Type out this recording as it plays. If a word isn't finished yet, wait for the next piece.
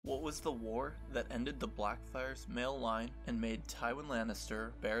What was the war that ended the Blackfyre's male line and made Tywin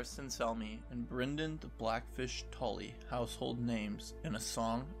Lannister, Barristan Selmy, and Brynden the Blackfish Tully household names in A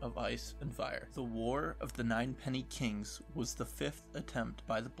Song of Ice and Fire? The War of the Ninepenny Kings was the fifth attempt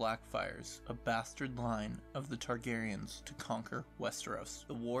by the Blackfyres, a bastard line of the Targaryens, to conquer Westeros.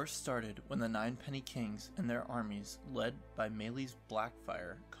 The war started when the Ninepenny Kings and their armies, led by Maelys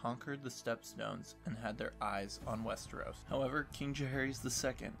Blackfyre, conquered the Stepstones and had their eyes on Westeros. However, King Jaehaerys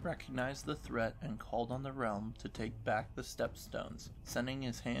II recognized the threat and called on the realm to take back the Stepstones, sending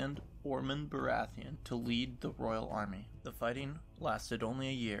his hand Ormond Baratheon to lead the royal army. The fighting lasted only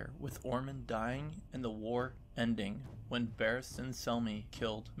a year, with Ormond dying and the war ending when Barristan Selmy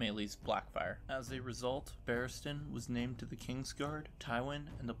killed Maelys Blackfyre. As a result, Barristan was named to the Kingsguard, Tywin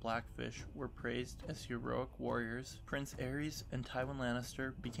and the Blackfish were praised as heroic warriors, Prince Aerys and Tywin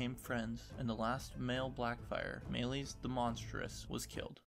Lannister became friends, and the last male Blackfyre, Maelys the Monstrous, was killed.